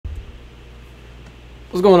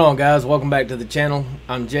What's going on, guys? Welcome back to the channel.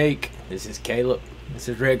 I'm Jake. This is Caleb. This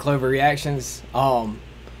is Red Clover Reactions.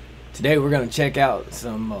 Today we're gonna check out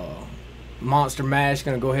some Monster Mash.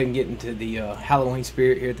 Gonna go ahead and get into the Halloween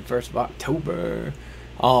spirit here at the 1st of October.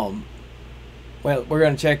 Well, we're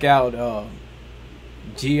gonna check out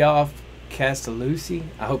Geoff Castellucci.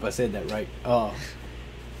 I hope I said that right. I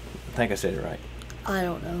think I said it right. I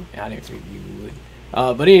don't know. I didn't think you would.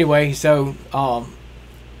 But anyway, so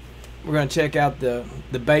we're gonna check out the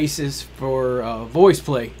basis for voice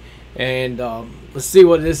play, and let's see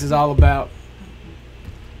what this is all about.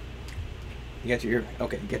 You got your you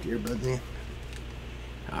got your earbuds in.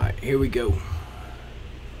 All right, here we go.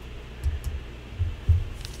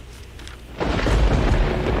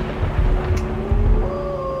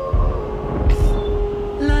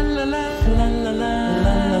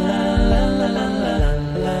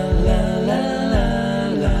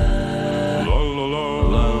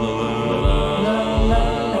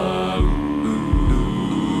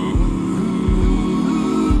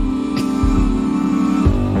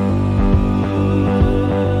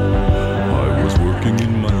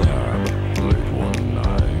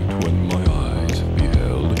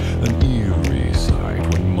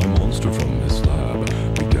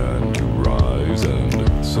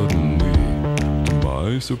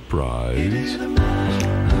 Surprise, he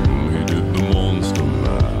did the monster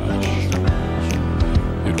mash.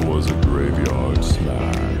 It was a graveyard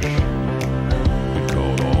smash. It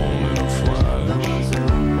caught on in a flash.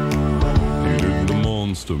 He did the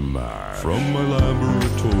monster mash. From my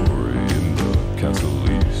laboratory in the castle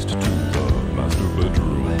east to the master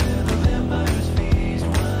bedroom,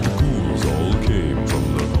 the ghouls all came from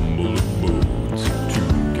the humble abodes to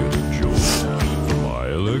get a jolt from my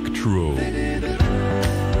electrode.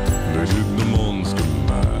 They did the monster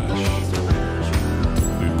mash.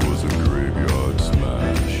 It was a graveyard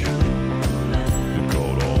smash. It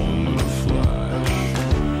caught on in a flash.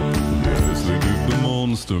 Yes, they did the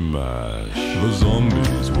monster mash. The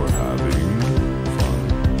zombies were having fun.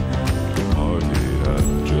 The party had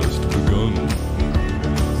just begun.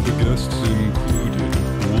 The guests included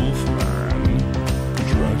Wolfman,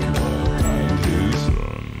 Dracula, and his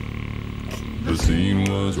son. The scene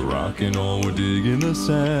was rocking, all were digging the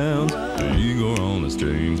sounds. The Igor on his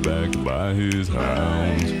chains, backed by his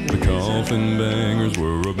hounds. The coffin bangers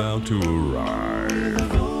were about to arrive. The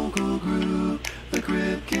vocal group, the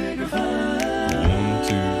Crypt Kicker 5. 1,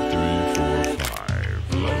 2, 3, 4,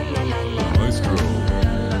 5. La la la la. Maestro.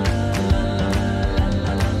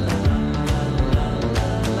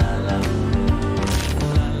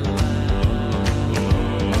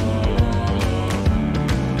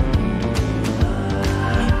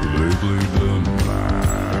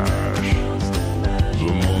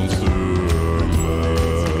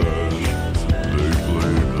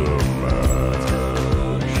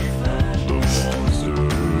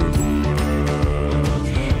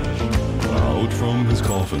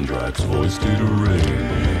 Drax's voice did a ring.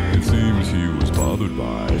 It seems he was bothered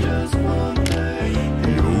by just one day.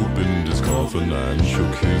 He opened his coffin and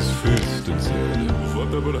shook his fist and said,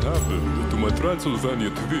 "Whatever happened to my Transylvania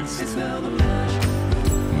twist?" It's now the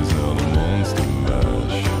monster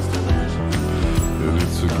mash. And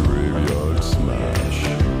it's a graveyard smash.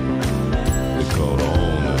 It caught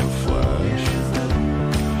on in a flash.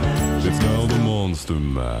 It's now the monster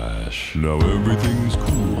mash. Now everything's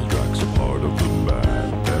cool. Drax a part of the band.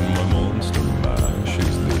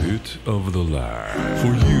 Of the land.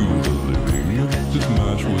 For you, the living, this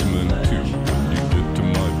match was meant to. When you get to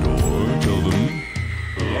my door, tell them,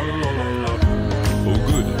 la la la la. Oh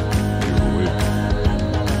good, you're awake.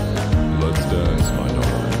 Let's dance, my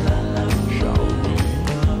darling, shall we?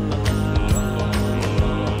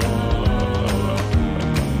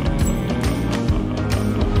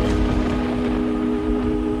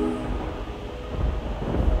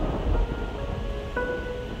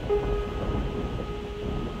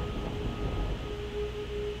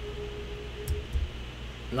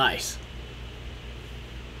 Nice.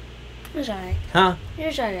 It was alright. Huh? It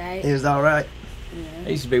was alright. It was alright. Yeah.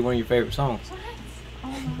 It used to be one of your favorite songs.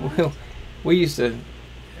 What? Well, we used to.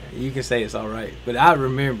 You can say it's alright, but I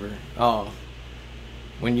remember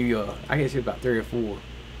when you I guess you're about 3 or 4,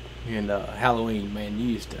 and Halloween, man, you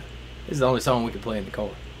used to. This is the only song we could play in the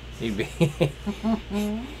car. You'd be.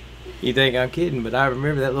 You think I'm kidding, but I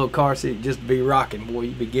remember that little car seat just be rocking, boy.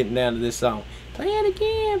 You'd be getting down to this song. Play it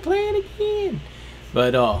again, play it again.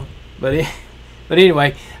 But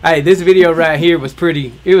anyway, hey, this video right here was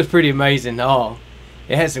pretty. It was pretty amazing.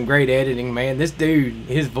 It had some great editing, man. This dude,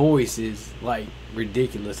 his voice is like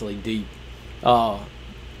ridiculously deep. I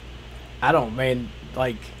don't, man.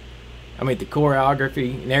 Like, I mean, the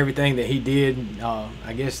choreography and everything that he did.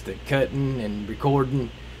 I guess the cutting and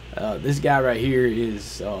recording. This guy right here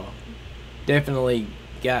is definitely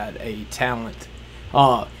got a talent.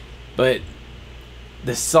 But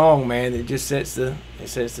the song, man, it just sets the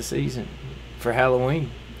season for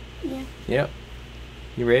Halloween. Yeah. Yep.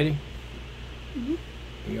 You ready? Mhm.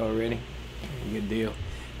 You all ready? Good deal.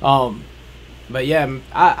 But yeah,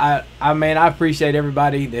 I mean, I appreciate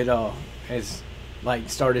everybody that has like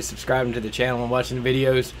started subscribing to the channel and watching the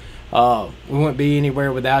videos. We wouldn't be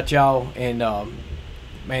anywhere without y'all. And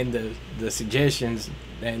man, the suggestions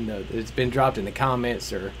and it's been dropped in the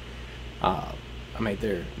comments, or I mean,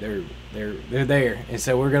 they're there, and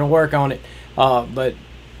so we're gonna work on it. But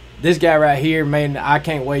this guy right here, man, I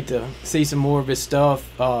can't wait to see some more of his stuff.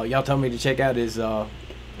 Y'all told me to check out his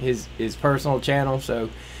personal channel,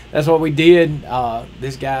 so that's what we did.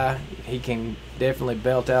 This guy, he can definitely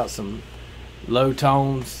belt out some low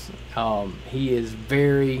tones. He is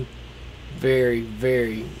very, very,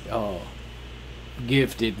 very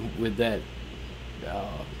gifted with that.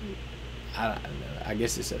 I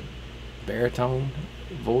guess it's a baritone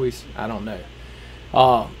voice. I don't know.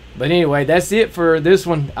 But anyway, that's it for this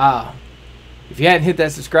one. If you hadn't hit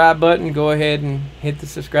that subscribe button, go ahead and hit the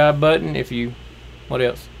subscribe button. What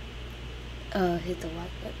else? Hit the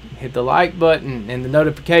like button. Hit the like button and the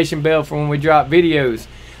notification bell for when we drop videos.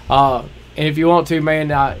 And if you want to,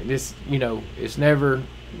 man, it's never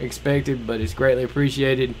expected, but it's greatly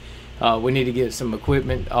appreciated. We need to get some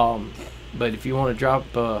equipment. But if you want to drop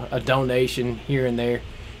a donation here and there,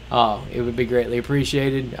 it would be greatly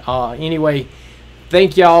appreciated. Anyway,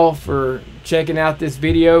 thank y'all for checking out this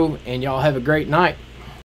video, and y'all have a great night.